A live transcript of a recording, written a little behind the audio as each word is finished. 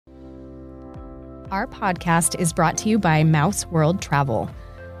Our podcast is brought to you by Mouse World Travel.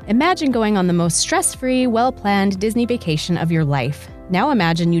 Imagine going on the most stress-free, well-planned Disney vacation of your life. Now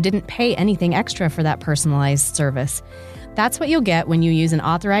imagine you didn't pay anything extra for that personalized service. That's what you'll get when you use an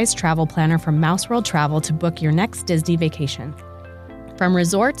authorized travel planner from Mouse World Travel to book your next Disney vacation. From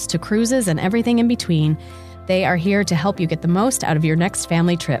resorts to cruises and everything in between, they are here to help you get the most out of your next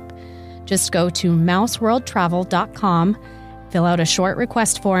family trip. Just go to mouseworldtravel.com, fill out a short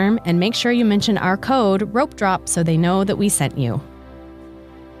request form, and make sure you mention our code ROPEDROP so they know that we sent you.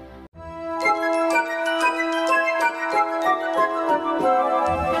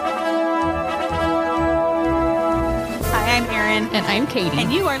 Hi, I'm Erin. And I'm Katie.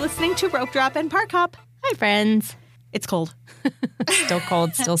 And you are listening to Rope Drop and Park Hop. Hi, friends. It's cold. Still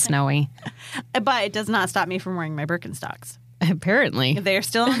cold, still snowy. But it does not stop me from wearing my Birkenstocks. Apparently. They're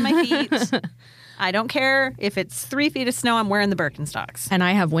still on my feet. I don't care if it's 3 feet of snow, I'm wearing the Birkenstocks. And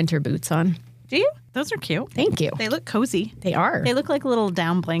I have winter boots on. Do you? Those are cute. Thank you. They look cozy. They are. They look like little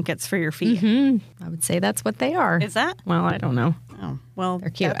down blankets for your feet. I would say that's what they are. Is that? Well, I don't know. Oh, well. They're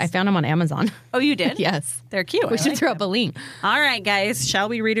cute. I found them on Amazon. Oh, you did? Yes. They're cute. We should throw up a link. All right, guys. Shall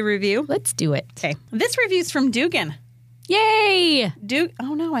we read a review? Let's do it. Okay. This review's from Dugan. Yay!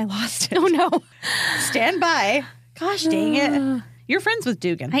 Oh, no, I lost it. Oh, no. Stand by. Gosh, dang it. You're friends with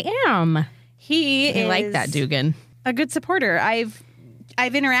Dugan. I am. I He like that Dugan. a good supporter. I've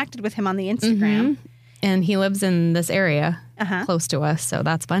interacted with him on the Instagram. And he lives in this area close to us, so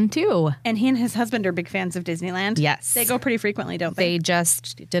that's fun too. And he and his husband are big fans of Disneyland. Yes. They go pretty frequently, don't they? They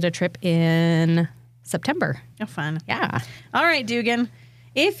just did a trip in September. Oh, fun. Yeah. All right, Dugan.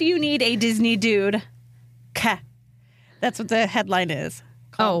 If you need a Disney dude, that's what the headline is.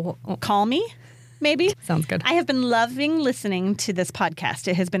 Call me, maybe. Sounds good. I have been loving listening to this podcast.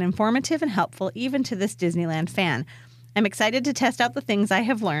 It has been informative and helpful even to this Disneyland fan. I'm excited to test out the things I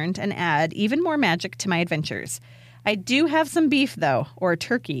have learned and add even more magic to my adventures. I do have some beef, though, or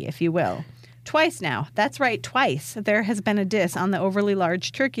turkey, if you will. Twice now. That's right, twice. There has been a diss on the overly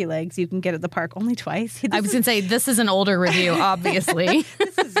large turkey legs you can get at the park. Only twice? I was going to say, this is an older review, obviously.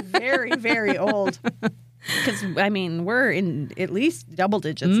 This is very, very old. Because, I mean, we're in at least double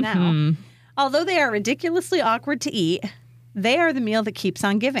digits now. Although they are ridiculously awkward to eat, they are the meal that keeps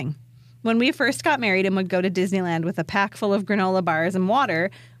on giving. When we first got married and would go to Disneyland with a pack full of granola bars and water,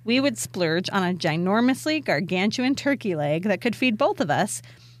 we would splurge on a ginormously gargantuan turkey leg that could feed both of us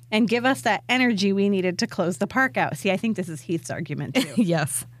and give us that energy we needed to close the park out. See, I think this is Heath's argument, too.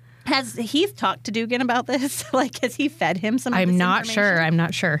 Yes. Has Heath talked to Dugan about this? Like, has he fed him some of this I'm not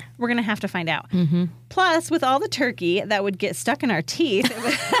information? sure. We're going to have to find out. Plus, with all the turkey that would get stuck in our teeth,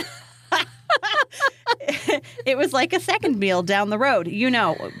 it was like a second meal down the road. You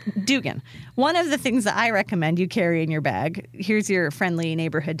know, Dugan, one of the things that I recommend you carry in your bag, here's your friendly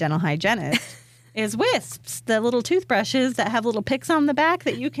neighborhood dental hygienist, is Wisps, the little toothbrushes that have little picks on the back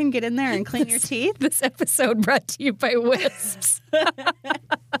that you can get in there and clean your teeth. This episode brought to you by Wisps.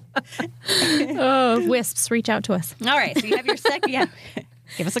 Oh, Wisps, reach out to us. All right, so you have your second. Yeah.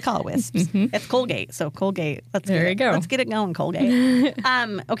 Give us a call, Wisps. It's Colgate. So Colgate. There you go. Let's get it going, Colgate.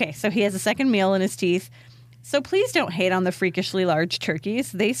 Okay, so he has a second meal in his teeth. So please don't hate on the freakishly large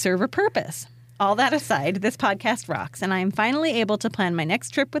turkeys. They serve a purpose. All that aside, this podcast rocks, and I am finally able to plan my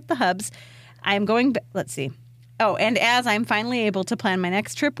next trip with the Hubs. I am going. Let's see. Oh, and as I'm finally able to plan my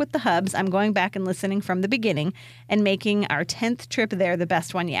next trip with the Hubs, I'm going back and listening from the beginning and making our 10th trip there the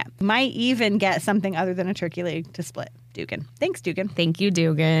best one yet. Might even get something other than a turkey leg to split. Dugan. Thanks, Dugan. Thank you,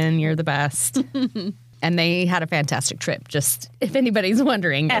 Dugan. You're the best. And they had a fantastic trip. Just if anybody's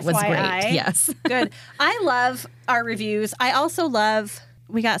wondering, it was FYI. great. Yes. Good. I love our reviews. I also love,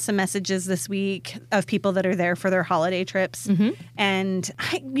 we got some messages this week of people that are there for their holiday trips. And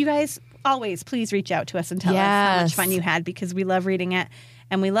you guys, always please reach out to us and tell us how much fun you had, because we love reading it.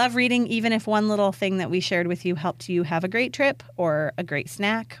 And we love reading, even if one little thing that we shared with you helped you have a great trip or a great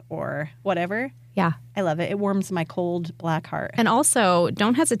snack or whatever. Yeah. I love it. It warms my cold black heart. And also,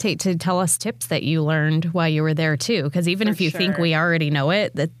 don't hesitate to tell us tips that you learned while you were there, too. Because even if you think we already know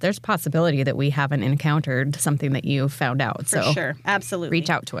it, that there's a possibility that we haven't encountered something that you found out. For sure. Absolutely. Reach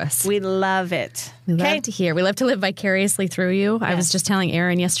out to us. We love it. We love to hear. We love to live vicariously through you. Yes. I was just telling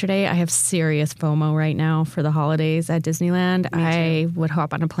Erin yesterday, I have serious FOMO right now for the holidays at Disneyland. I would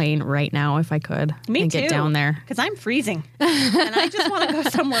hop on a plane right now if I could. Me and too. Get down there. Because I'm freezing. And I just want to go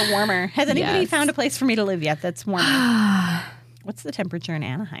somewhere warmer. Has anybody found a place for me to live yet that's warmer? What's the temperature in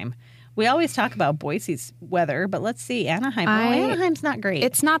Anaheim? We always talk about Boise's weather, but let's see. Anaheim. Anaheim's not great.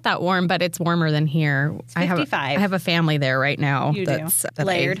 It's not that warm, but it's warmer than here. It's 55. I have a family there right now. You do?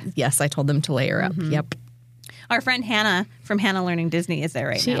 Layered? Yes, I told them to layer up. Yep. Our friend Hannah from Hannah Learning Disney is there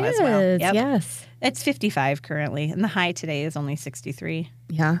right She now is, as well. Yep. yes. It's 55 currently, and the high today is only 63.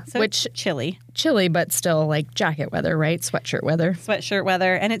 Yeah, So which it's chilly. chilly, but still like jacket weather, right? Sweatshirt weather. Sweatshirt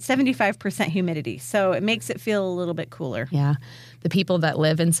weather, and it's 75% humidity, so it makes it feel a little bit cooler. Yeah. The people that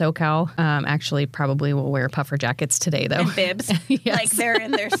live in SoCal actually probably will wear puffer jackets today, though. And bibs. Yes. Like they're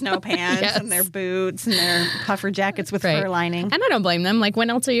in their snow pants Yes. and their boots and their puffer jackets with Right. fur lining. And I don't blame them. Like, when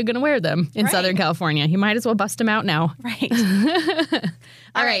else are you going to wear them in Right. Southern California? You might as well bust them out now. Right.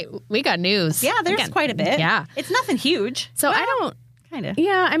 All right. We got news. Yeah, there's quite a bit. Yeah. It's nothing huge. So I don't. Kind of.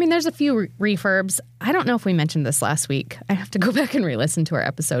 Yeah, I mean, there's a few refurbs. I don't know if we mentioned this last week. I have to go back and re-listen to our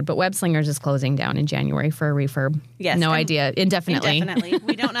episode. But Web Slingers is closing down in January for a refurb. Yes, No and- idea. Indefinitely. Indefinitely.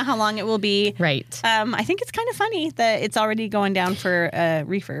 We don't know how long it will be. Right. I think it's kind of funny that it's already going down for a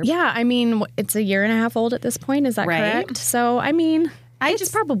refurb. Yeah, I mean, it's a year and a half old at this point. Is that Right. correct? So, I mean,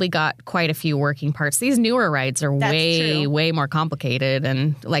 it's probably got quite a few working parts. These newer rides are That's way, true. way more complicated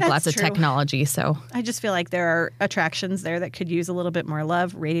and like That's lots of true. technology. So, I just feel like there are attractions there that could use a little bit more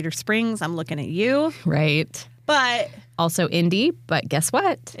love. Radiator Springs, I'm looking at you. right. But Also Indy, but guess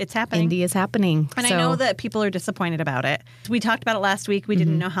what? it's happening. Indy is happening. And So- I know that people are disappointed about it. We talked about it last week. We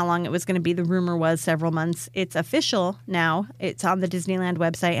didn't know how long it was going to be. The rumor was several months. It's official now. It's on the Disneyland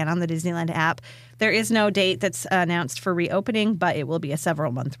website and on the Disneyland app. There is no date that's announced for reopening, but it will be a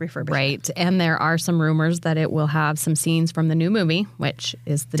several-month refurbishment. Right. And there are some rumors that it will have some scenes from the new movie, which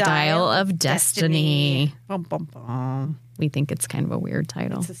is The Dial of Destiny. Bum, bum, bum. We think it's kind of a weird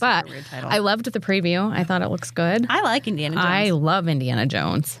title. It's a super But weird title. I loved the preview. I thought it looks good. I like Indiana Jones. I love Indiana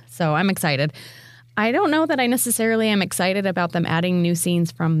Jones, so I'm excited. I don't know that I necessarily am excited about them adding new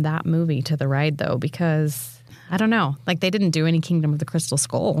scenes from that movie to the ride, though, because I don't know. Like, they didn't do any Kingdom of the Crystal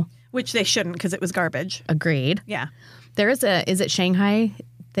Skull. Which they shouldn't because it was garbage. Agreed. Yeah. There is is it Shanghai?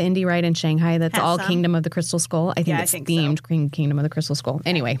 The Indy ride in Shanghai that's Has all some. Kingdom of the Crystal Skull? I think Yeah, I it's think so. themed Kingdom of the Crystal Skull.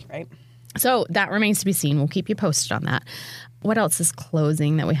 Anyway, Right. so that remains to be seen. We'll keep you posted on that. What else is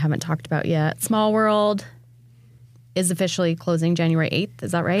closing that we haven't talked about yet? Small World is officially closing January 8th.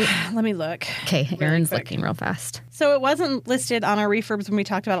 Is that right? Let me look. Okay, Aaron's quick. looking real fast. So it wasn't listed on our refurbs when we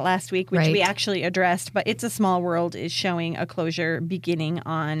talked about it last week, which Right. we actually addressed, but It's a Small World is showing a closure beginning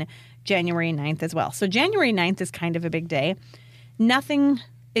on January 9th as well. So January 9th is kind of a big day. Nothing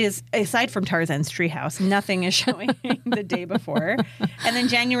is, aside from Tarzan's Treehouse, nothing is showing the day before. And then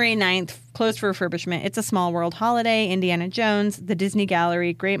January 9th, closed for refurbishment. It's a Small World Holiday, Indiana Jones, the Disney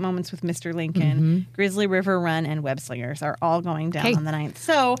Gallery, Great Moments with Mr. Lincoln, Grizzly River Run, and Web Slingers are all going down Okay. on the 9th.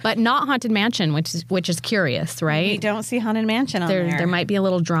 So But not Haunted Mansion, which is curious, we right? don't see Haunted Mansion on there. There might be a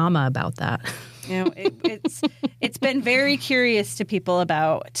little drama about that. You know, it's been very curious to people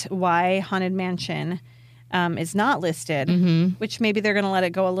about why Haunted Mansion is not listed, which maybe they're going to let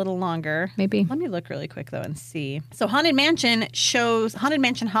it go a little longer. Maybe. Let me look really quick though and see. So Haunted Mansion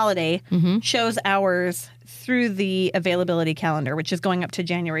Holiday shows hours through the availability calendar, which is going up to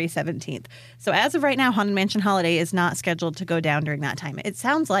January 17th. So as of right now, Haunted Mansion Holiday is not scheduled to go down during that time. It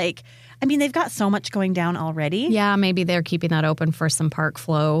sounds like, I mean, they've got so much going down already. Yeah, maybe they're keeping that open for some park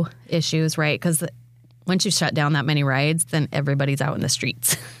flow issues, right? Because once you shut down that many rides, then everybody's out in the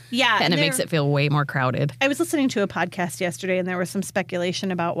streets. Yeah. and it they're- makes it feel way more crowded. I was listening to a podcast yesterday and there was some speculation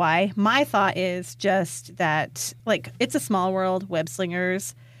about why. My thought is just that, like, It's a Small World, Web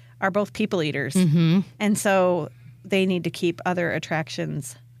Slingers are both people eaters. And so they need to keep other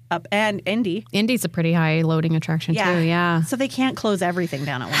attractions up. And Indy. Indy's a pretty high loading attraction, too. Yeah. So they can't close everything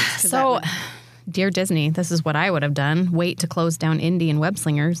down at once. 'cause that So, would- dear Disney, this is what I would have done. Wait to close down Indy and Web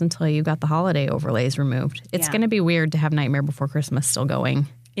Slingers until you got the holiday overlays removed. It's Yeah. going to be weird to have Nightmare Before Christmas still going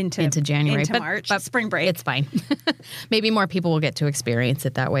into January. Into March. Spring break. It's fine. Maybe more people will get to experience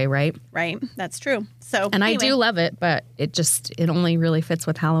it that way, right? right. That's true. So, And anyway. I do love it, but it only really fits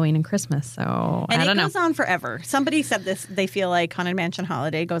with Halloween and Christmas. So And I don't it know. goes on forever. Somebody said this, they feel like Haunted Mansion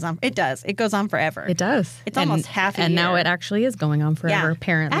Holiday goes on. It does. It goes on forever. It does. It's almost half a And now year. it actually is going on forever,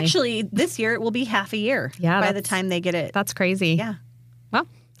 apparently. Actually, this year it will be half a year Yeah, by the that's- time they get it. That's crazy. Yeah. Well,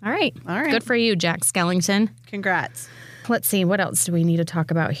 all right. All right. Good for you, Jack Skellington. Congrats. Let's see. What else do we need to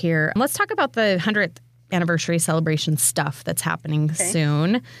talk about here? Let's talk about the 100th anniversary celebration stuff that's happening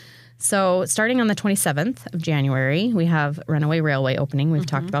soon. So starting on the 27th of January, we have Runaway Railway opening. We've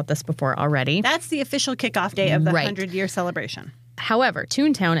talked about this before already. That's the official kickoff day of the Right. 100-year celebration. However,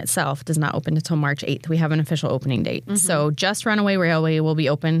 Toontown itself does not open until March 8th. We have an official opening date. So just Runaway Railway will be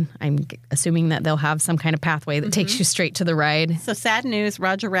open. I'm assuming that they'll have some kind of pathway that takes you straight to the ride. So sad news,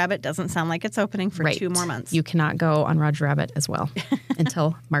 Roger Rabbit doesn't sound like it's opening for 2 more months. You cannot go on Roger Rabbit as well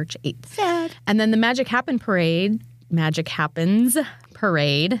until March 8th. Sad. And then the Magic Happens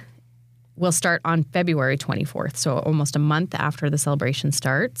Parade will start on February 24th, so almost a month after the celebration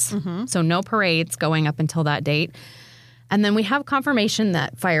starts. So no parades going up until that date. And then we have confirmation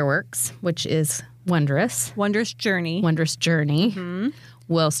that fireworks, which is Wondrous Journey,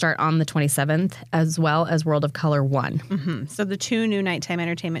 will start on the 27th, as well as World of Color 1. So the 2 new nighttime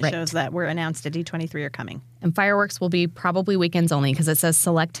entertainment shows that were announced at D23 are coming. And fireworks will be probably weekends only because it says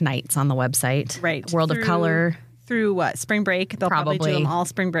select nights on the website. Right. World of Color. Through what? Spring break? They'll probably do them all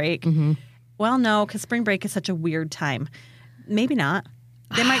spring break. Well, no, because spring break is such a weird time. Maybe not.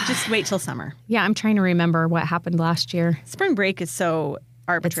 They might just wait till summer. Yeah, I'm trying to remember what happened last year. Spring break is so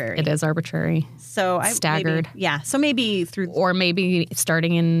arbitrary. It is arbitrary. So staggered. So maybe through... Or maybe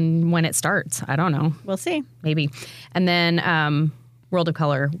starting in when it starts. I don't know. We'll see. Maybe. And then World of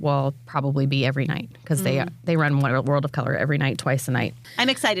Color will probably be every night because they run World of Color every night, twice a night. I'm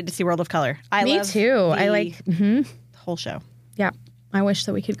excited to see World of Color. Me love too. I like the whole show. Yeah. I wish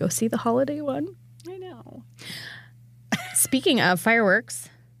that we could go see the holiday one. I know. Speaking of fireworks,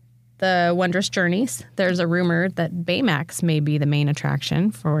 the Wondrous Journeys, there's a rumor that Baymax may be the main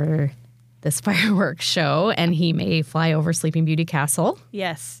attraction for this fireworks show, and he may fly over Sleeping Beauty Castle.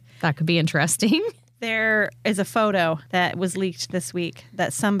 Yes. That could be interesting. There is a photo that was leaked this week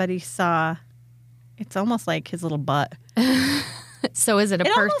that somebody saw. It's almost like his little butt. So is it a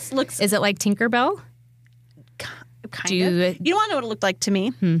almost looks... Is it like Tinkerbell? Kind of. You want to know what it looked like to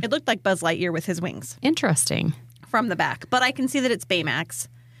me? It looked like Buzz Lightyear with his wings. Interesting. From the back. But I can see that it's Baymax.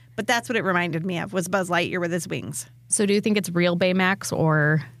 But that's what it reminded me of, was Buzz Lightyear with his wings. So do you think it's real Baymax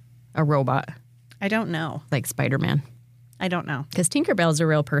or a robot? I don't know. Like Spider-Man? I don't know. Because Tinkerbell's a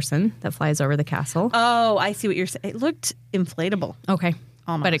real person that flies over the castle. Oh, I see what you're saying. It looked inflatable. Okay.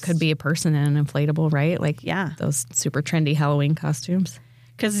 Almost. But it could be a person in an inflatable, right? Like those super trendy Halloween costumes.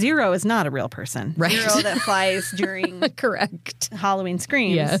 Because Zero is not a real person. Right. Zero that flies during correct Halloween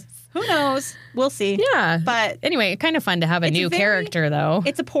screams. Yes. Who knows? We'll see. Yeah. But anyway, kind of fun to have a new character, though.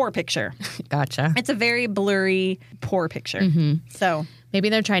 It's a poor picture. Gotcha. It's a very blurry, poor picture. So maybe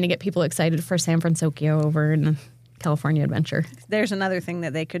they're trying to get people excited for San Francisco over in California Adventure. There's another thing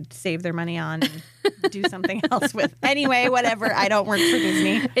that they could save their money on and do something else with. Anyway, whatever. I don't work for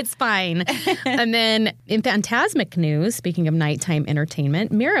Disney. It's fine. And then in Fantasmic news, speaking of nighttime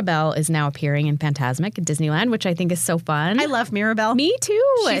entertainment, Mirabelle is now appearing in Fantasmic at Disneyland, which I think is so fun. I love Mirabelle. Me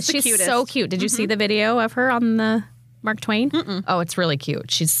too. She's the cutest. So cute. Did you see the video of her on the Mark Twain? Oh, it's really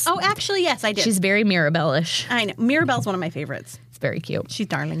cute. Oh, actually, yes, I did. She's very Mirabelle-ish. I know. Mirabelle's one of my favorites. It's very cute. She's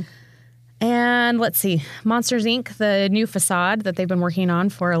darling. And let's see, Monsters, Inc., the new facade that they've been working on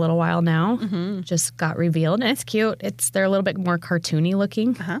for a little while now, just got revealed. And it's cute. They're a little bit more cartoony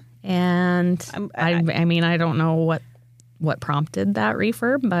looking. And I mean, I don't know what prompted that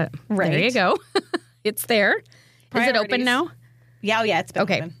refurb, but there you go. It's there. Priorities. Is it open now? Yeah, it's been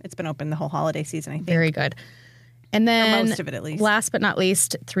open. It's been open the whole holiday season, I think. Very good. And then, or most of it at least. Last but not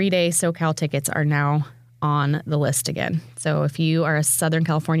least, 3-day SoCal tickets are now on the list again. So if you are a Southern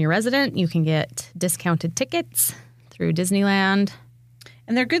California resident, you can get discounted tickets through Disneyland.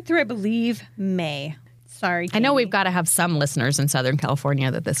 And they're good through, I believe, May. Sorry, Katie. I know we've got to have some listeners in Southern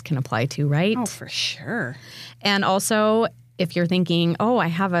California that this can apply to, right? Oh, for sure. And also, if you're thinking, oh, I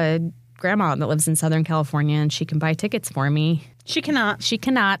have a grandma that lives in Southern California and she can buy tickets for me. She cannot. She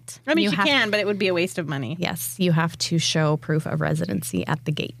cannot. I mean, she can, but it would be a waste of money. Yes. You have to show proof of residency at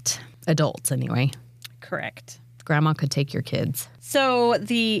the gate. Adults, anyway. Correct. Grandma could take your kids. So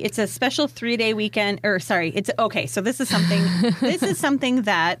it's a special 3-day weekend, so this is something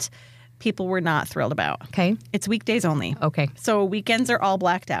that people were not thrilled about. Okay. It's weekdays only. Okay. So weekends are all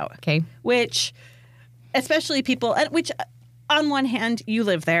blacked out. Okay. Which, especially people, which on one hand, you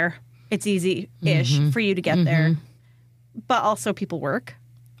live there. It's easy-ish for you to get there. But also people work.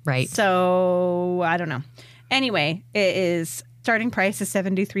 Right. So I don't know. Anyway, it is... Starting price is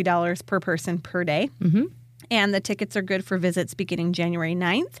 $73 per person per day. And the tickets are good for visits beginning January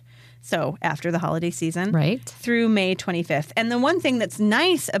 9th, so after the holiday season, right, through May 25th. And the one thing that's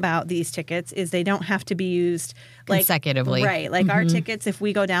nice about these tickets is they don't have to be used consecutively. Right. Like our tickets, if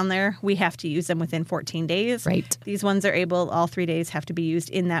we go down there, we have to use them within 14 days. Right. These ones are all 3 days have to be used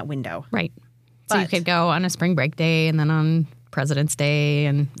in that window. Right. So you could go on a spring break day and then on President's Day,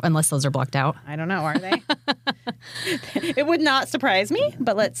 and unless those are blocked out. I don't know, are they? It would not surprise me,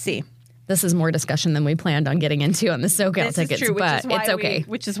 but let's see. This is more discussion than we planned on getting into on the SoCal tickets, is true, but it's okay.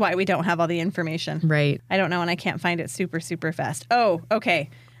 Which is why we don't have all the information. Right. I don't know, and I can't find it super, super fast. Oh, okay.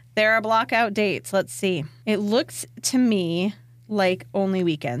 There are block out dates. Let's see. It looks to me like only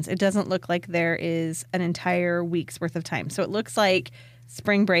weekends. It doesn't look like there is an entire week's worth of time. So it looks like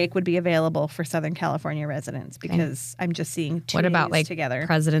spring break would be available for Southern California residents because I'm just seeing 2 What about days like together.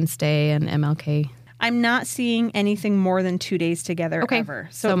 President's Day and MLK? I'm not seeing anything more than 2 days together ever.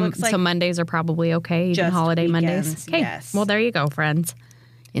 So it looks like so Mondays are probably okay, even just holiday weekends, Mondays. Okay. yes. Well, there you go, friends.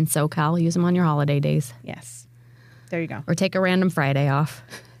 In SoCal, use them on your holiday days. yes. There you go. Or take a random Friday off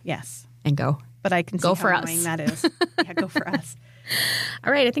Yes. and go. But I can see Go how for us. annoying that is. Yeah, go for us.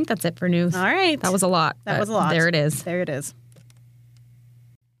 All right, I think that's it for news. All right. That was a lot. That but was a lot. There it is. There it is.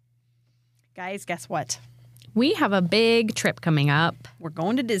 Guys, guess what? We have a big trip coming up. We're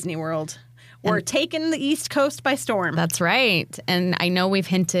going to Disney World. We're taking the East Coast by storm. That's right. And I know we've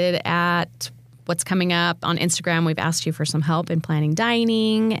hinted at what's coming up on Instagram. We've asked you for some help in planning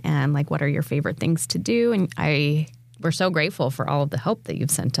dining and like what are your favorite things to do. And we're so grateful for all of the help that you've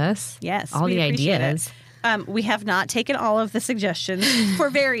sent us. Yes, All we the appreciate ideas. it. We have not taken all of the suggestions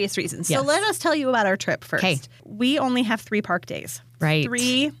for various reasons. So Yes. let us tell you about our trip first. 'Kay. We only have 3 park days. Right.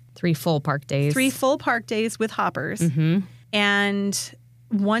 Three full park days. full park days with hoppers. Mm-hmm. And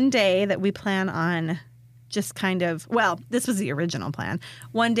one day that we plan on just kind of, well, this was the original plan.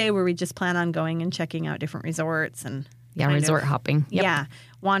 One day where we just plan on going and checking out different resorts and Yeah, kind resort of- hopping. Yep. Yeah,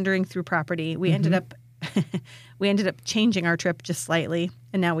 wandering through property. We ended up changing our trip just slightly,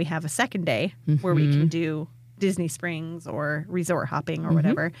 and now we have a second day where we can do Disney Springs or resort hopping or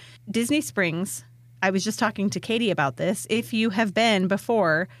whatever. Disney Springs, I was just talking to Katie about this. If you have been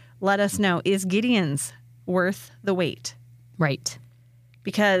before, let us know. Is Gideon's worth the wait? Right.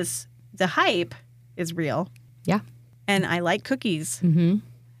 Because the hype is real, Yeah. and I like cookies. Mm-hmm.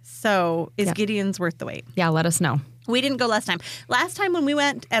 So is Yeah. Gideon's worth the wait? Yeah, let us know. We didn't go last time. Last time when we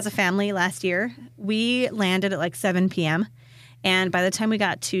went as a family last year, we landed at like 7 p.m. And by the time we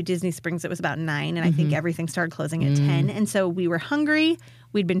got to Disney Springs, it was about 9. And I think everything started closing at 10. And so we were hungry.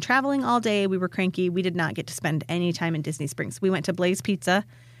 We'd been traveling all day. We were cranky. We did not get to spend any time in Disney Springs. We went to Blaze Pizza,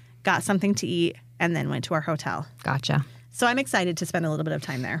 got something to eat, and then went to our hotel. Gotcha. So I'm excited to spend a little bit of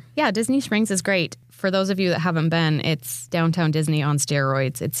time there. Yeah, Disney Springs is great. For those of you that haven't been, it's downtown Disney on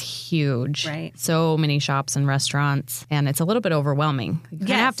steroids. It's huge. Right. So many shops and restaurants, and it's a little bit overwhelming. You kind of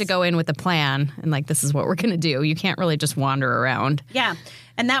Yes. have to go in with a plan and like, this is what we're going to do. You can't really just wander around. Yeah.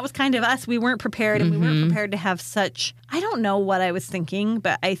 And that was kind of us. We weren't prepared, and we weren't prepared to have such, I don't know what I was thinking,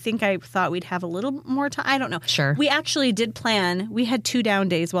 but I think I thought we'd have a little more time. I don't know. Sure. We actually did plan. We had 2 down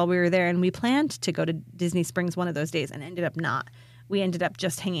days while we were there, and we planned to go to Disney Springs one of those days and ended up not. We ended up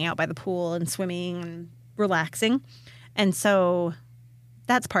just hanging out by the pool and swimming and relaxing. And so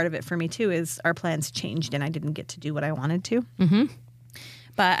that's part of it for me, too, is our plans changed, and I didn't get to do what I wanted to. Mm-hmm.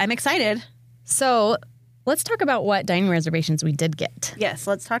 But I'm excited. So let's talk about what dining reservations we did get. Yes,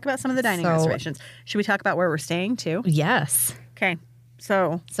 let's talk about some of the dining So- reservations. Should we talk about where we're staying too? Yes. Okay.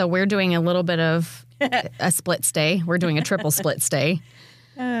 So, So we're doing a little bit of a split stay. We're doing a triple split stay.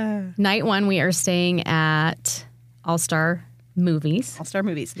 Night 1, we are staying at All-Star Movies. All-Star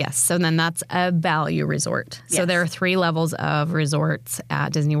Movies. Yes. So then that's a value resort. So Yes. there are 3 levels of resorts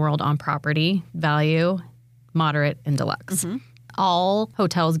at Disney World on property: value, moderate, and deluxe. All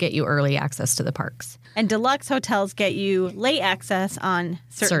hotels get you early access to the parks. And deluxe hotels get you late access on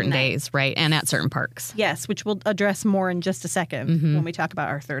certain nights. days, right? And at certain parks. Yes, which we'll address more in just a second when we talk about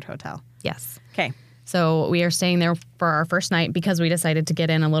our third hotel. Yes. Okay. So we are staying there for our first night because we decided to get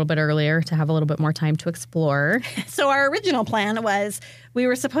in a little bit earlier to have a little bit more time to explore. So our original plan was we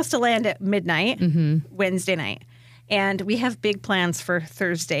were supposed to land at midnight Wednesday night. And we have big plans for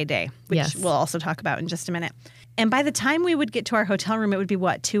Thursday day, which Yes. we'll also talk about in just a minute. And by the time we would get to our hotel room, it would be,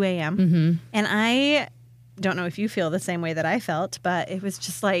 2 a.m.? And I don't know if you feel the same way that I felt, but it was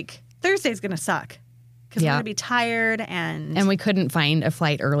just like, Thursday's going to suck because Yeah. we're going to be tired and And we couldn't find a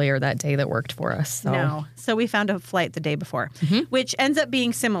flight earlier that day that worked for us. So. no. So we found a flight the day before, which ends up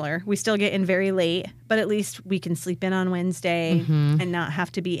being similar. We still get in very late, but at least we can sleep in on Wednesday and not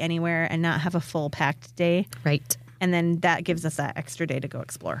have to be anywhere and not have a full packed day. Right. And then that gives us that extra day to go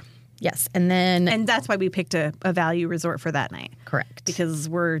explore. Yes. And then, And that's why we picked a value resort for that night, correct. because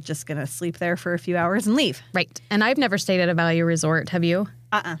we're just going to sleep there for a few hours and leave. Right. And I've never stayed at a value resort. Have you?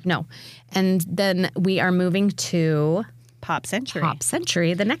 No. And then we are moving to Pop Century, Pop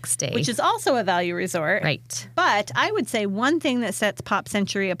Century the next day. which is also a value resort. right. But I would say one thing that sets Pop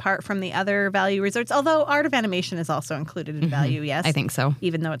Century apart from the other value resorts, although Art of Animation is also included in value, yes. I think so.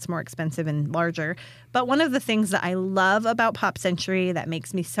 Even though it's more expensive and larger. But one of the things that I love about Pop Century that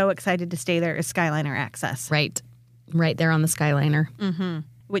makes me so excited to stay there is Skyliner access, Right. Right there on the Skyliner.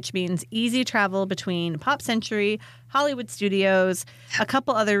 which means easy travel between Pop Century, Hollywood Studios, a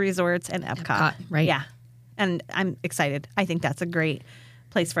couple other resorts, and Epcot. Epcot, right. Yeah. And I'm excited. I think that's a great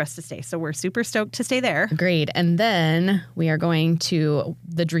place for us to stay. So we're super stoked to stay there. Agreed. And then we are going to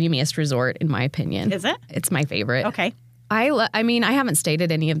the dreamiest resort, in my opinion. Is it? It's my favorite. Okay. I mean, I haven't stayed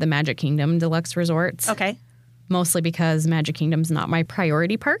at any of the Magic Kingdom deluxe resorts. Okay. Mostly because Magic Kingdom's not my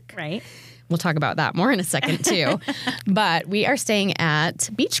priority park. Right. We'll talk about that more in a second, too. But we are staying at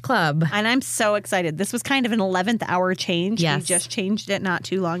Beach Club. And I'm so excited. This was kind of an 11th hour change. Yes. We just changed it not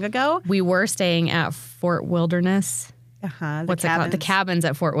too long ago. We were staying at Fort Wilderness. What's it called? The cabins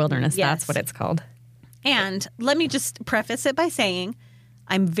at Fort Wilderness. Yes. That's what it's called. And let me just preface it by saying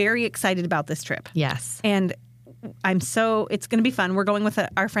I'm very excited about this trip. Yes. And it's going to be fun. We're going with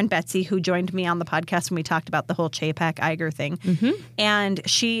our friend Betsy, who joined me on the podcast when we talked about the whole Chapek Eiger thing. Mm-hmm. And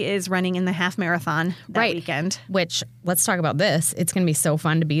she is running in the half marathon that weekend. Which, let's talk about this. It's going to be so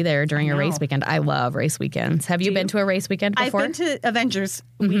fun to be there during a race weekend. I love race weekends. Have you been to a race weekend before? I've been to Avengers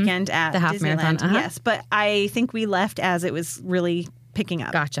weekend at the half Disneyland. marathon. Uh-huh. Yes, but I think we left as it was really picking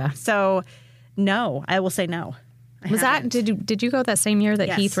up. Gotcha. So, no, I will say no. Did you go that same year that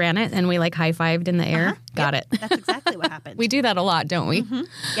Yes. Heath ran it and we like high-fived in the air? Got it. That's exactly what happened. We do that a lot, don't we? Mm-hmm.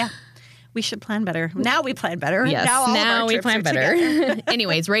 Yeah. We should plan better. Now we plan better. Yes, Now, all of now our we trips plan are better. together.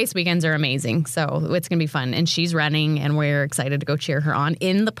 Anyways, race weekends are amazing. So it's going to be fun. And she's running and we're excited to go cheer her on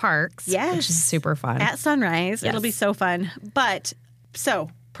in the parks, Yes. which is super fun. At sunrise. Yes. It'll be so fun. But,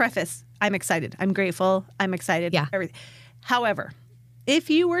 preface, I'm excited. I'm grateful. I'm excited. Yeah. Everything. However,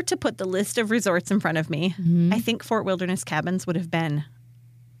 if you were to put the list of resorts in front of me, I think Fort Wilderness Cabins would have been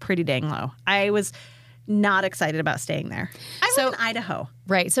pretty dang low. I was not excited about staying there. I live in Idaho.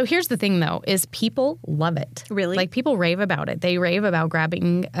 Right. So here's the thing, though, is people love it. Really? Like, people rave about it. They rave about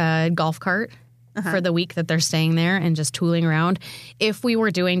grabbing a golf cart for the week that they're staying there and just tooling around. If we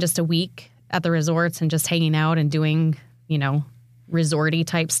were doing just a week at the resorts and just hanging out and doing, resorty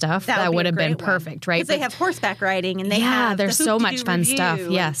type stuff, that would have been perfect, right? Because they have horseback riding and they have there's the so Hoop-de-Doo much fun review stuff.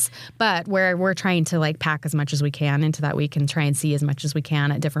 and- Yes. But where we're trying to like pack as much as we can into that week and try and see as much as we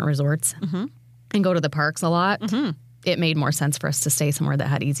can at different resorts and go to the parks a lot. It made more sense for us to stay somewhere that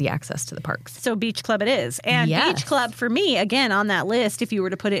had easy access to the parks. So Beach Club it is. And Yes. Beach Club for me, again, on that list, if you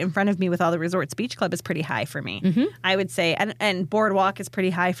were to put it in front of me with all the resorts, Beach Club is pretty high for me. I would say, and Boardwalk is pretty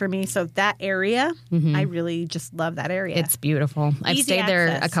high for me. So that area, I really just love that area. It's beautiful. I've Easy stayed there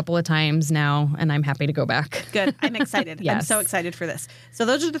a access. couple of times now, and I'm happy to go back. Good. I'm excited. I'm Yes. so excited for this. So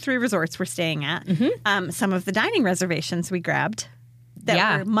those are the 3 resorts we're staying at. Some of the dining reservations we grabbed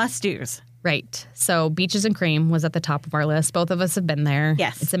that were must-dos. Right. So Beaches and Cream was at the top of our list. Both of us have been there.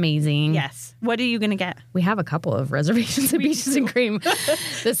 Yes. It's amazing. Yes. What are you going to get? We have a couple of reservations at Beaches and Cream.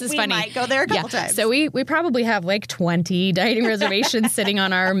 This is We funny. might go there a couple times. So we probably have like 20 dining reservations sitting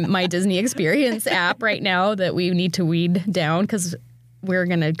on our My Disney Experience app right now that we need to weed down because we're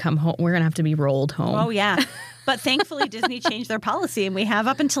going to come home. We're going to have to be rolled home. Oh, yeah. But thankfully, Disney changed their policy, and we have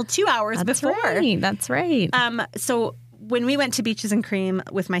up until 2 hours before. Right. That's right. So when we went to Beaches and Cream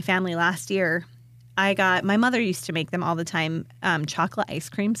with my family last year, my mother used to make them all the time, chocolate ice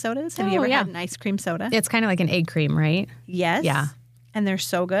cream sodas. Have you ever had an ice cream soda? It's kind of like an egg cream, right? Yes. Yeah. And they're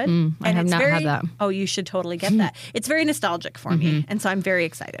so good. I have not had that. Oh, you should totally get that. It's very nostalgic for me. And so I'm very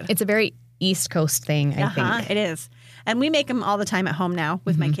excited. It's a very East Coast thing, I think. It is. And we make them all the time at home now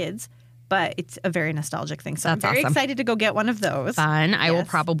with my kids. But it's a very nostalgic thing. So That's I'm very awesome. excited to go get one of those. Fun. I will Yes.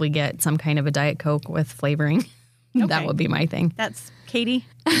 probably get some kind of a Diet Coke with flavoring. That Okay. would be my thing. That's Katie.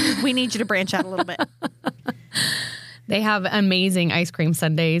 We need you to branch out a little bit. They have amazing ice cream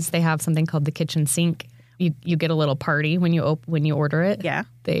sundaes. They have something called the kitchen sink. You get a little party when you order it. Yeah.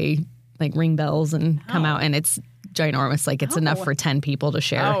 They like ring bells and come out, and it's ginormous. Like it's enough for 10 people to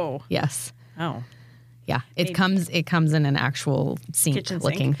share. Oh. Yes. Oh. Yeah. It comes in an actual sink Kitchen sink.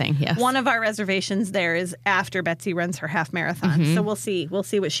 looking thing. Yes. One of our reservations there is after Betsy runs her half marathon. So we'll see. We'll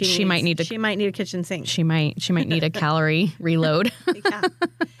see what she needs. She might need to- She might need a kitchen sink. She might need a calorie reload. Yeah.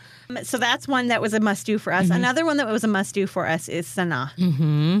 So that's one that was a must-do for us. Another one that was a must-do for us is Sanaa.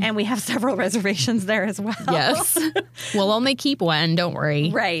 And we have several reservations there as well. Yes. We'll only keep one, don't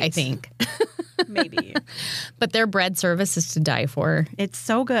worry. Right. I think. Maybe. But their bread service is to die for. It's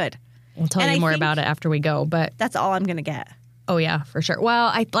so good. We'll tell And you I more think- about it after we go, but That's all I'm going to get. oh yeah, for sure.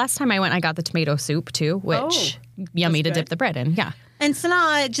 Well, last time I went, I got the tomato soup too, which yummy to good. dip the bread in. Yeah. And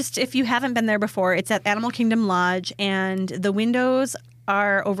Sanaa, just if you haven't been there before, it's at Animal Kingdom Lodge, and the windows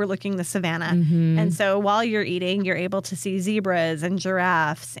are overlooking the savannah. And so while you're eating, you're able to see zebras and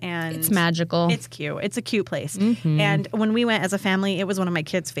giraffes. And It's magical. It's cute. It's a cute place. And when we went as a family, it was one of my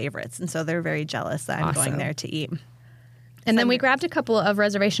kids' favorites. And so they're very jealous that I'm going Awesome. there to eat. And then we grabbed a couple of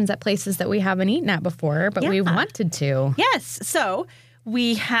reservations at places that we haven't eaten at before, but we wanted to. Yes. So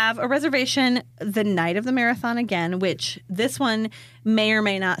We have a reservation the night of the marathon again, which this one may or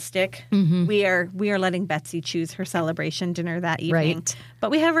may not stick. We are letting Betsy choose her celebration dinner that evening. Right.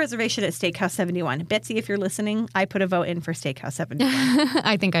 But we have a reservation at Steakhouse 71. Betsy, if you're listening, I put a vote in for Steakhouse 71.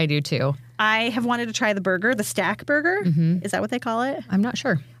 I think I do too. I have wanted to try the burger, the stack burger. Is that what they call it? I'm not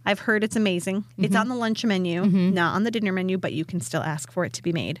sure. I've heard it's amazing. It's on the lunch menu, not on the dinner menu, but you can still ask for it to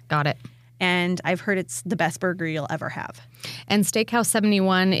be made. Got it. And I've heard it's the best burger you'll ever have. And Steakhouse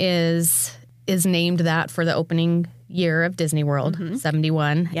 71 is named that for the opening year of Disney World,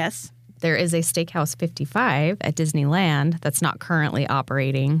 71. Yes. There is a Steakhouse 55 at Disneyland that's not currently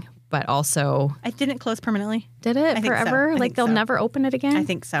operating, but also... I didn't close permanently. Did it think so. forever? I Like think they'll so. never open it again? I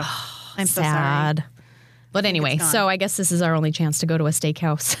think so. I'm so sorry. Sad. But anyway, it's gone. so I guess this is our only chance to go to a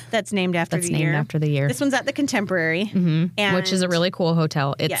steakhouse That's named after that's the named year. after the year, This one's at the Contemporary, and which is a really cool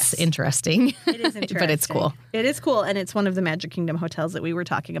hotel. It's Yes. interesting. It is interesting. but it's cool. It is cool, and it's one of the Magic Kingdom hotels that we were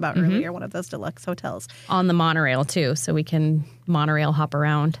talking about earlier, one of those deluxe hotels. On the monorail, too, so we can monorail hop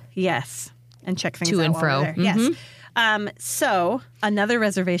around. Yes, and check things To out and while fro. we're there. Yes. So another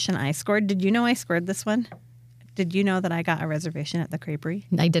reservation I scored. Did you know I scored this one? Did you know that I got a reservation at the Creperie?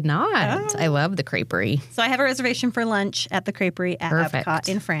 I did not. I love the creperie. So I have a reservation for lunch at the Creperie at Perfect. Epcot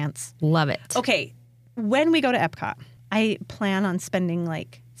in France. Love it. Okay, when we go to Epcot, I plan on spending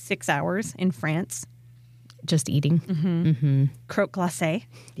like 6 hours in France. Just eating. Croque glacé.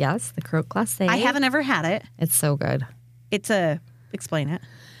 Yes, the croque glacé. I haven't ever had it. It's so good. Explain it.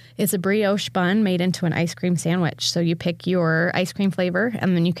 It's a brioche bun made into an ice cream sandwich. So you pick your ice cream flavor,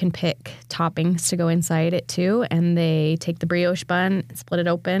 and then you can pick toppings to go inside it too. And they take the brioche bun, split it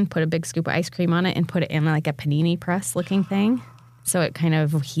open, put a big scoop of ice cream on it, and put it in like a panini press looking thing. So it kind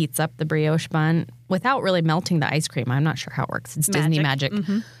of heats up the brioche bun without really melting the ice cream. I'm not sure how it works. It's Disney magic.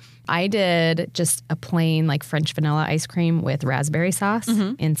 I did just a plain like French vanilla ice cream with raspberry sauce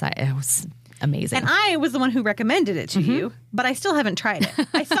inside. It was amazing. And I was the one who recommended it to you, but I still haven't tried it.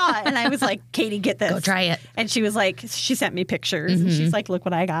 I saw it and I was like, Katie, get this. Go try it. And she was like, she sent me pictures and she's like, look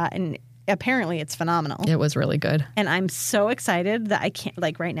what I got. And apparently it's phenomenal. It was really good. And I'm so excited that I can't,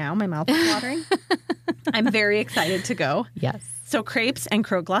 like right now, my mouth is watering. I'm very excited to go. Yes. So crepes and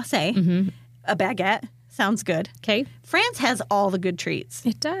croque glacé, a baguette. Sounds good. Okay. France has all the good treats.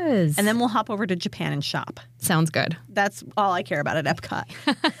 It does. And then we'll hop over to Japan and shop. Sounds good. That's all I care about at Epcot.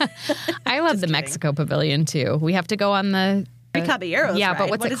 I love the Mexico Pavilion too. We have to go on the Caballeros yeah, ride. but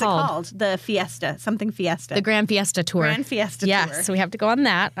what's what it is called? The Fiesta, something Fiesta. the Grand Fiesta tour. Grand Fiesta yes, tour. so we have to go on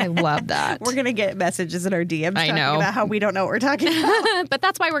that. I love that. We're going to get messages in our DMs I talking know. about how we don't know what we're talking about. But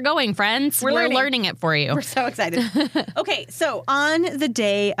that's why we're going, friends. We're learning it for you. We're so excited. Okay, so on the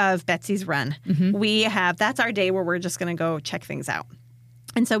day of Betsy's run, that's our day where we're just going to go check things out.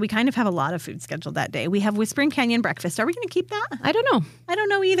 And so we kind of have a lot of food scheduled that day. We have Whispering Canyon breakfast. Are we going to keep that? I don't know. I don't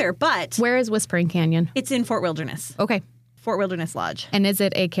know either, but Where is Whispering Canyon? it's in Fort Wilderness. Okay. Fort Wilderness Lodge. And is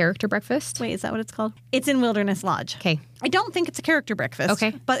it a character breakfast? Wait, is that what it's called? It's in Wilderness Lodge. Okay. I don't think it's a character breakfast.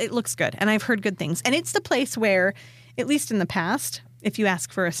 Okay. But it looks good. And I've heard good things. And it's the place where, at least in the past, if you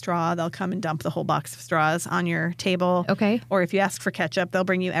ask for a straw, they'll come and dump the whole box of straws on your table. Okay. Or if you ask for ketchup, they'll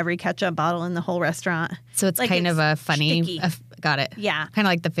bring you every ketchup bottle in the whole restaurant. So it's Like, kind of a funny. sticky. Got it. Yeah. Kind of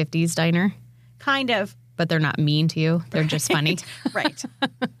like the 50s diner, Kind of. but they're not mean to you. They're just funny. Right.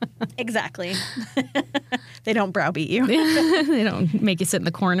 Exactly. They don't browbeat you. They don't make you sit in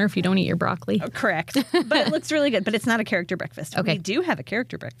the corner if you don't eat your broccoli. Correct. But it looks really good. But it's not a character breakfast. Okay. We do have a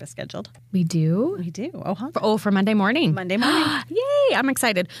character breakfast scheduled. We do? We do. Ohana. Oh, for Monday morning. Monday morning. Yay, I'm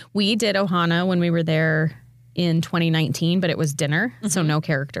excited. We did Ohana when we were there in 2019, but it was dinner, so no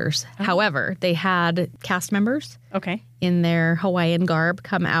characters. However, they had cast members Okay. in their Hawaiian garb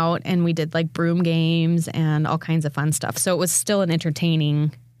come out, and we did like broom games and all kinds of fun stuff. So it was still an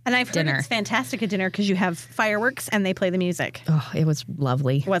entertaining And I've heard dinner. it's fantastic at dinner because you have fireworks and they play the music. Oh, it was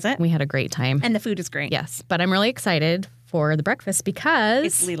lovely. Was it? We had a great time. And the food is great. Yes, but I'm really excited for the breakfast because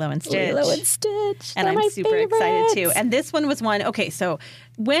It's Lilo and Stitch. Lilo and Stitch. And They're I'm my super excited too. favorites. And this one was one. Okay, so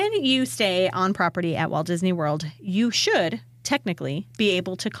when you stay on property at Walt Disney World, you should technically be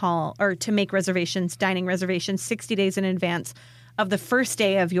able to call or to make reservations, dining reservations 60 days in advance of the first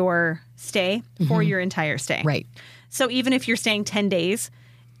day of your stay for your entire stay. Right. So even if you're staying 10 days,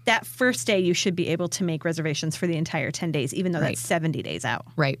 that first day you should be able to make reservations for the entire 10 days, even though Right. that's 70 days out.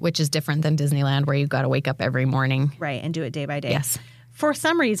 Right, which is different than Disneyland where you've got to wake up every morning. Right, and do it day by day. Yes. For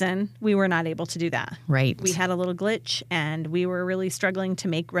some reason, we were not able to do that. Right. We had a little glitch, and we were really struggling to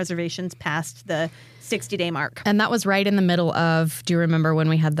make reservations past the 60-day mark. And that was right in the middle of, do you remember when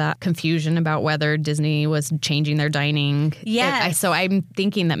we had that confusion about whether Disney was changing their dining? Yes. So I'm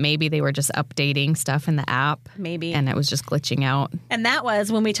thinking that maybe they were just updating stuff in the app. Maybe. And it was just glitching out. And that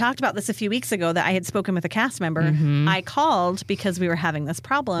was when we talked about this a few weeks ago that I had spoken with a cast member. Mm-hmm. I called because we were having this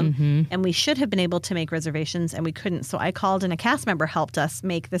problem and we should have been able to make reservations and we couldn't. So I called and a cast member helped us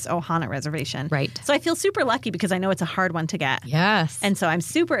make this Ohana reservation. Right. So I feel super lucky because I know it's a hard one to get. Yes. And so I'm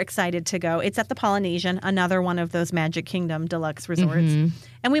super excited to go. It's at the Polynesian, another one of those Magic Kingdom deluxe resorts.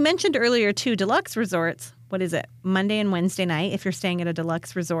 And we mentioned earlier, too, deluxe resorts. What is it? Monday and Wednesday night, if you're staying at a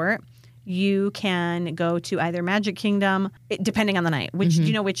deluxe resort, you can go to either Magic Kingdom, depending on the night. Which do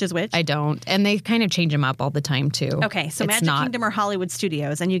you know which is which? I don't. And they kind of change them up all the time, too. Okay, so Magic Kingdom or Hollywood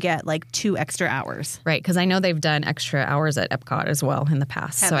Studios, and you get like 2 extra hours. Right, because I know they've done extra hours at Epcot as well in the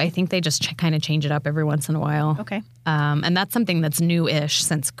past. So I think they just kind of change it up every once in a while. Okay. And that's something that's new-ish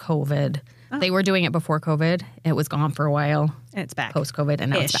since COVID. They were doing it before COVID. It was gone for a while. And it's back. Post-COVID,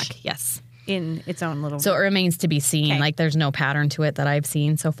 and now it's back. Yes. In its own little... So it remains to be seen. Okay. Like, there's no pattern to it that I've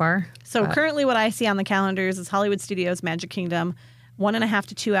seen so far. So currently what I see on the calendars is Hollywood Studios, Magic Kingdom, 1.5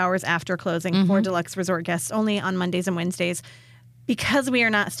 to 2 hours after closing for deluxe resort guests, only on Mondays and Wednesdays. Because we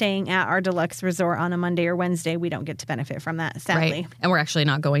are not staying at our deluxe resort on a Monday or Wednesday, we don't get to benefit from that, sadly. Right. And we're actually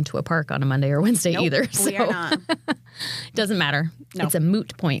not going to a park on a Monday or Wednesday either. We are not. Doesn't matter. No. It's a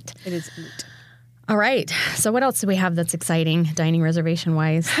moot point. It is moot. All right. So what else do we have that's exciting dining reservation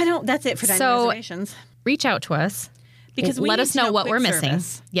wise? That's it for dining reservations. Reach out to us. Because we let need us to know what quick we're missing.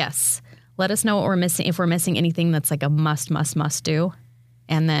 service. Yes. Let us know what we're missing. If we're missing anything that's like a must do.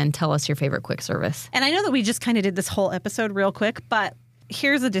 And then tell us your favorite quick service. And I know that we just kind of did this whole episode real quick, but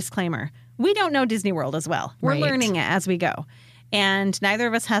here's a disclaimer. We don't know Disney World as well. We're learning it as we go. And neither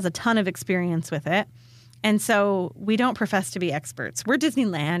of us has a ton of experience with it. And so we don't profess to be experts. We're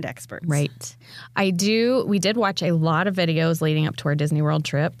Disneyland experts. Right. We did watch a lot of videos leading up to our Disney World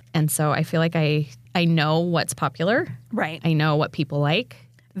trip. And so I feel like I know what's popular. Right. I know what people like.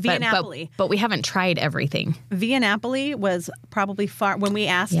 Via Napoli. But we haven't tried everything. Via Napoli was probably far, when we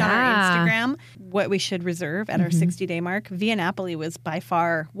asked on our Instagram what we should reserve at our 60-day mark, Via Napoli was by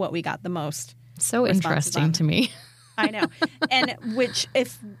far what we got the most. So interesting to me. I know. And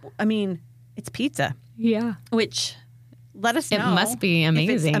it's pizza. Yeah. Which, let us know. It must be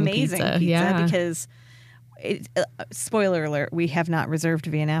amazing. Pizza. Yeah. Because, spoiler alert, we have not reserved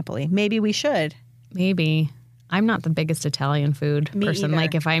Via Napoli. Maybe we should. Maybe. I'm not the biggest Italian food person. Either.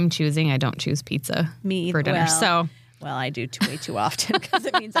 Like, if I'm choosing, I don't choose pizza for dinner. Well, I do way too often because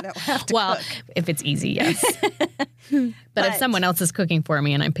it means I don't have to cook. If it's easy, yes. but if someone else is cooking for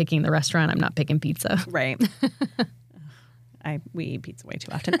me and I'm picking the restaurant, I'm not picking pizza. Right. We eat pizza way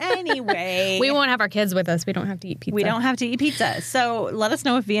too often. Anyway. We won't have our kids with us. We don't have to eat pizza. We don't have to eat pizza. So let us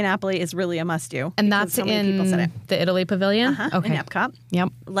know if Via Napoli is really a must-do. And that's in the Italy Pavilion? Okay. In Epcot. Yep.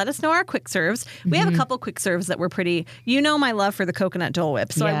 Let us know our quick serves. We have a couple quick serves that were pretty... You know my love for the coconut Dole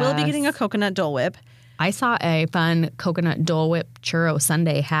Whip. So I will be getting a coconut Dole Whip. I saw a fun coconut Dole Whip churro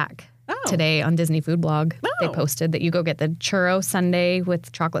sundae hack today on Disney Food Blog. Oh. They posted that you go get the churro sundae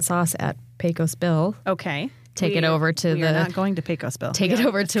with chocolate sauce at Pecos Bill. Okay. We're not going to Pecos Bill. Take it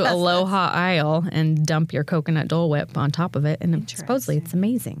over to Aloha Isle and dump your coconut Dole Whip on top of it. And supposedly it's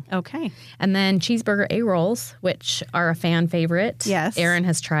amazing. Okay. And then cheeseburger A-rolls, which are a fan favorite. Yes. Erin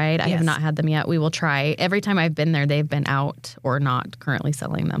has tried. I have not had them yet. We will try. Every time I've been there, they've been out or not currently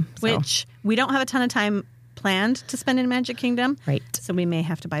selling them. So. Which we don't have a ton of time planned to spend in Magic Kingdom. Right. So we may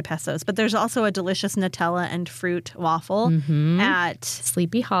have to bypass those. But there's also a delicious Nutella and fruit waffle at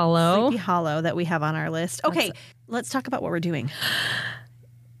Sleepy Hollow. That we have on our list. Okay, let's talk about what we're doing.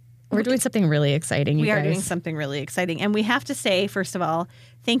 We're doing something really exciting, you guys. We are doing something really exciting. And we have to say, first of all,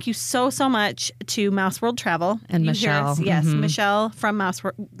 thank you so much to Mouse World Travel. And Michelle. Yes, Michelle from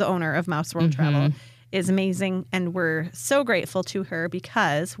the owner of Mouse World Travel is amazing. And we're so grateful to her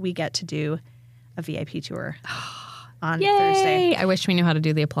because we get to do a VIP tour on Thursday. I wish we knew how to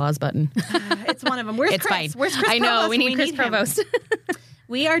do the applause button. It's one of them. Where's Chris? Fine. Where's Chris? I know. Provost? We need Chris Provost.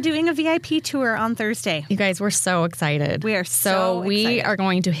 We are doing a VIP tour on Thursday. You guys, we're so excited. We are so we excited. are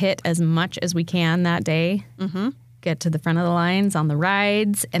going to hit as much as we can that day. Get to the front of the lines on the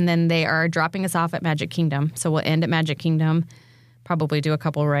rides, and then they are dropping us off at Magic Kingdom. So we'll end at Magic Kingdom, probably do a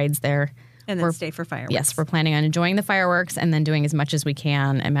couple rides there. And then stay for fireworks. Yes, we're planning on enjoying the fireworks and then doing as much as we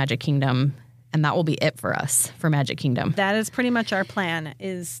can at Magic Kingdom. And that will be it for us for Magic Kingdom. That is pretty much our plan,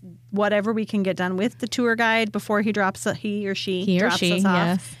 is whatever we can get done with the tour guide before he or she drops us off.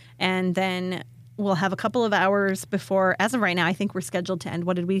 Yes. And then we'll have a couple of hours before, as of right now, I think we're scheduled to end,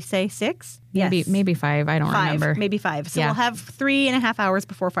 what did we say, 6? Maybe 5. I don't remember. Maybe 5. So we'll have 3.5 hours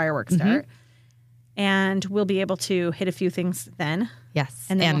before fireworks start. And we'll be able to hit a few things then. Yes.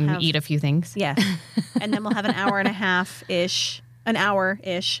 And then we'll have, eat a few things. Yeah. And then we'll have an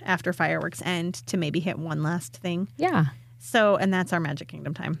hour-ish after fireworks end to maybe hit one last thing. Yeah. So, and that's our Magic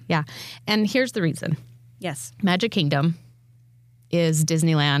Kingdom time. Yeah. And here's the reason. Yes. Magic Kingdom is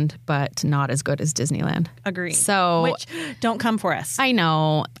Disneyland, but not as good as Disneyland. Agree. So, which, don't come for us. I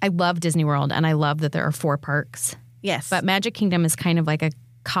know. I love Disney World, and I love that there are 4 parks. Yes. But Magic Kingdom is kind of like a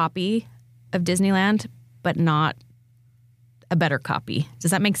copy of Disneyland, but not a better copy.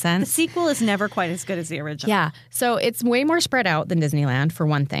 Does that make the sense? sequel is never quite as good as the original. Yeah. So it's way more spread out than Disneyland, for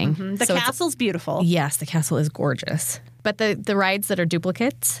one thing. Mm-hmm. The so castle's beautiful. Yes, the castle is gorgeous. But the rides that are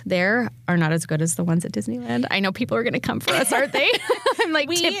duplicates there are not as good as the ones at Disneyland. I know people are going to come for us, aren't they? I'm like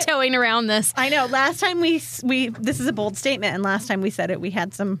tiptoeing around this. I know. Last time we this is a bold statement, and last time we said it, we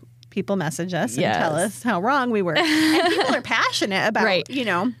had some people message us and tell us how wrong we were. And people are passionate about,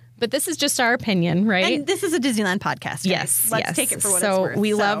 But this is just our opinion, right? And this is a Disneyland podcast. Guys. Yes. Let's take it for what it's worth.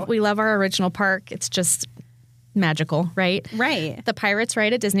 So we love our original park. It's just magical, right? Right. The Pirates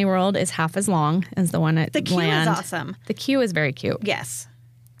ride at Disney World is half as long as the one at The queue Land. is awesome. The queue is very cute. Yes.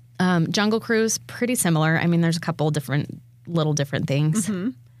 Jungle Cruise, pretty similar. I mean, there's a couple different things.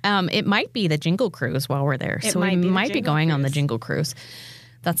 Mm-hmm. It might be the Jingle Cruise while we're there. So we might be going on the Jingle Cruise.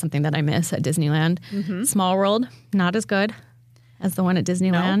 That's something that I miss at Disneyland. Mm-hmm. Small World, not as good as the one at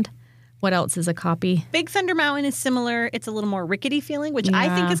Disneyland. No. What else is a copy? Big Thunder Mountain is similar. It's a little more rickety feeling, which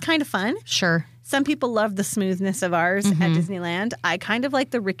I think is kind of fun. Sure. Some people love the smoothness of ours at Disneyland. I kind of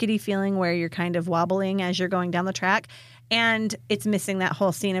like the rickety feeling where you're kind of wobbling as you're going down the track. And it's missing that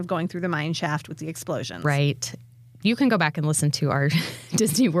whole scene of going through the mine shaft with the explosions. Right. You can go back and listen to our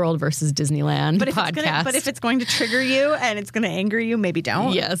Disney World versus Disneyland podcast. But if it's going to trigger you and it's going to anger you, maybe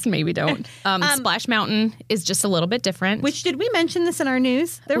don't. Yes, maybe don't. Splash Mountain is just a little bit different. Which, did we mention this in our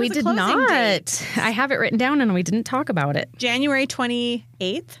news? We did not. Date. I have it written down and we didn't talk about it. January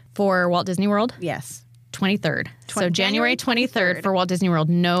 28th. For Walt Disney World? Yes. 23rd. So January 23rd for Walt Disney World.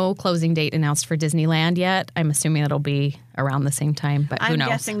 No closing date announced for Disneyland yet. I'm assuming it'll be around the same time, but who knows?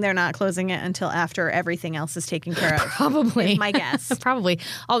 I'm guessing they're not closing it until after everything else is taken care of. Probably. Is my guess. Probably.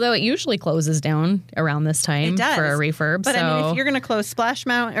 Although it usually closes down around this time for a refurb. But I mean, if you're going to close Splash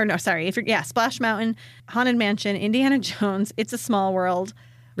Mountain, Splash Mountain, Haunted Mansion, Indiana Jones, It's a Small World.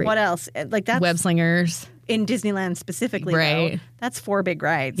 Right. What else? Like that's Web Slingers. In Disneyland specifically, right? Though, that's 4 big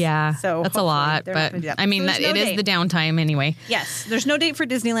rides. Yeah, so that's a lot. But I mean, it is the downtime anyway. Yes, there's no date for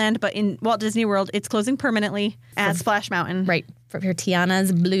Disneyland, but in Walt Disney World, it's closing permanently at Splash Mountain. Right. For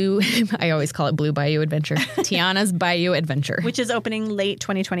Tiana's Blue, I always call it Blue Bayou Adventure. Tiana's Bayou Adventure, which is opening late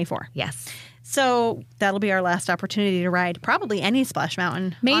 2024. Yes. So that'll be our last opportunity to ride probably any Splash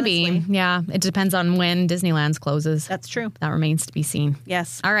Mountain. Maybe. Honestly. Yeah. It depends on when Disneyland's closes. That's true. That remains to be seen.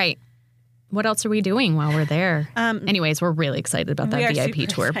 Yes. All right. What else are we doing while we're there? Anyways, we're really excited about that VIP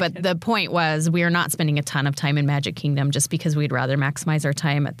tour. Excited. But the point was we are not spending a ton of time in Magic Kingdom just because we'd rather maximize our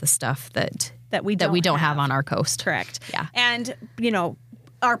time at the stuff that we don't have on our coast. Correct. Yeah. And,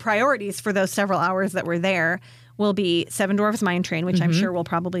 our priorities for those several hours that we're there will be Seven Dwarfs Mine Train, which I'm sure we'll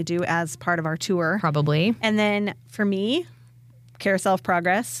probably do as part of our tour. Probably. And then for me, Carousel of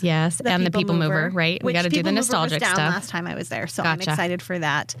Progress. Yes, and the People Mover, right? We got to do the nostalgic stuff. Last time I was there, so I'm excited for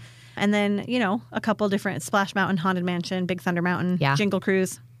that. And then, a couple different Splash Mountain, Haunted Mansion, Big Thunder Mountain, Jingle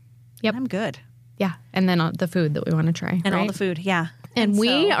Cruise. Yep. I'm good. Yeah. And then the food that we want to try. And all the food, yeah. And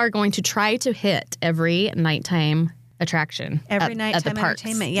we are going to try to hit every nighttime attraction. Every nighttime at the parks.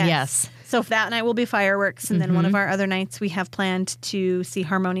 Entertainment, yes. So that night will be fireworks. And then one of our other nights we have planned to see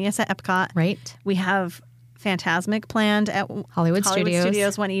Harmonious at Epcot. Right. We have Fantasmic planned at Hollywood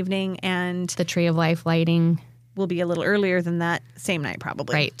Studios one evening. And the Tree of Life lighting will be a little earlier than that same night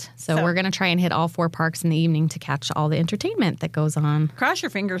probably. Right. So we're going to try and hit all 4 parks in the evening to catch all the entertainment that goes on. Cross your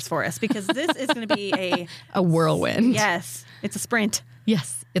fingers for us because this is going to be a whirlwind. Yes. It's a sprint.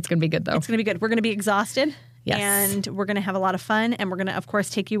 Yes. It's going to be good though. It's going to be good. We're going to be exhausted. Yes. And we're going to have a lot of fun and we're going to, of course,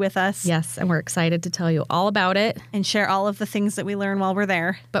 take you with us. Yes. And we're excited to tell you all about it. And share all of the things that we learn while we're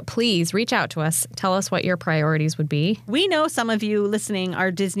there. But please reach out to us. Tell us what your priorities would be. We know some of you listening are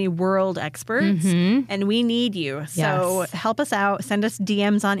Disney World experts and we need you. So help us out. Send us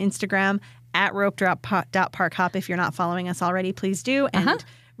DMs on Instagram at rope.parkhop. If you're not following us already, please do. And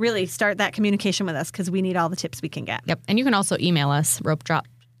really start that communication with us because we need all the tips we can get. Yep. And you can also email us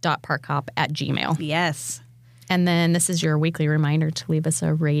rope.parkhop@gmail.com. Yes. And then this is your weekly reminder to leave us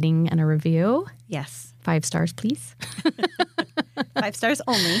a rating and a review. Yes. 5 stars, please. 5 stars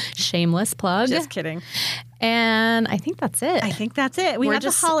only. Shameless plug. Just kidding. And I think that's it. We have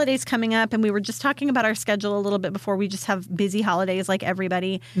the holidays coming up, and we were just talking about our schedule a little bit before. We just have busy holidays like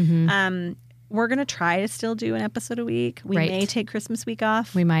everybody. we're going to try to still do an episode a week. We Right. may take Christmas week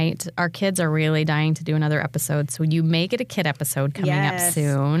off. We might. Our kids are really dying to do another episode, so you may get a kid episode coming up Yes.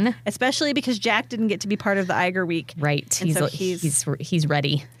 soon. Especially because Jack didn't get to be part of the Iger week. Right. And so He's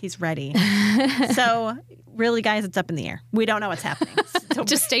ready. He's ready. So really, guys, it's up in the air. We don't know what's happening. So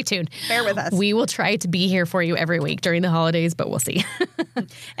Just stay tuned. bear with us. We will try to be here for you every week during the holidays, but we'll see.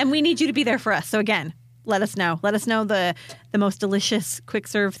 And we need you to be there for us. So again, let us know. Let us know the most delicious quick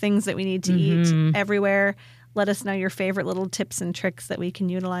serve things that we need to eat everywhere. Let us know your favorite little tips and tricks that we can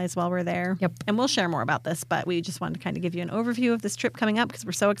utilize while we're there. Yep. And we'll share more about this, but we just wanted to kind of give you an overview of this trip coming up because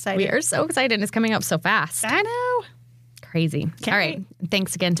we're so excited. We are so excited. It's coming up so fast. I know. Crazy. Can't All right.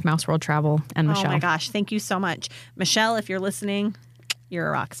 Thanks again to Mouse World Travel and Michelle. Oh my gosh. Thank you so much. Michelle, if you're listening, you're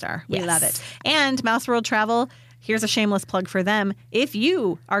a rock star. We Yes. love it. And Mouse World Travel, here's a shameless plug for them. If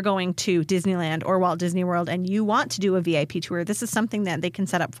you are going to Disneyland or Walt Disney World and you want to do a VIP tour, this is something that they can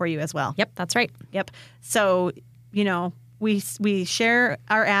set up for you as well. Yep, that's right. Yep. So, we share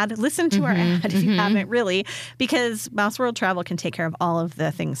our ad. Listen to our ad if you haven't really, because Mouse World Travel can take care of all of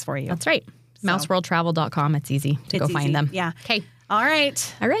the things for you. That's right. MouseWorldTravel.com. It's easy to go It's find easy. them. Yeah. Okay. All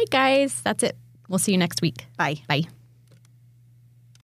right. All right, guys. That's it. We'll see you next week. Bye. Bye.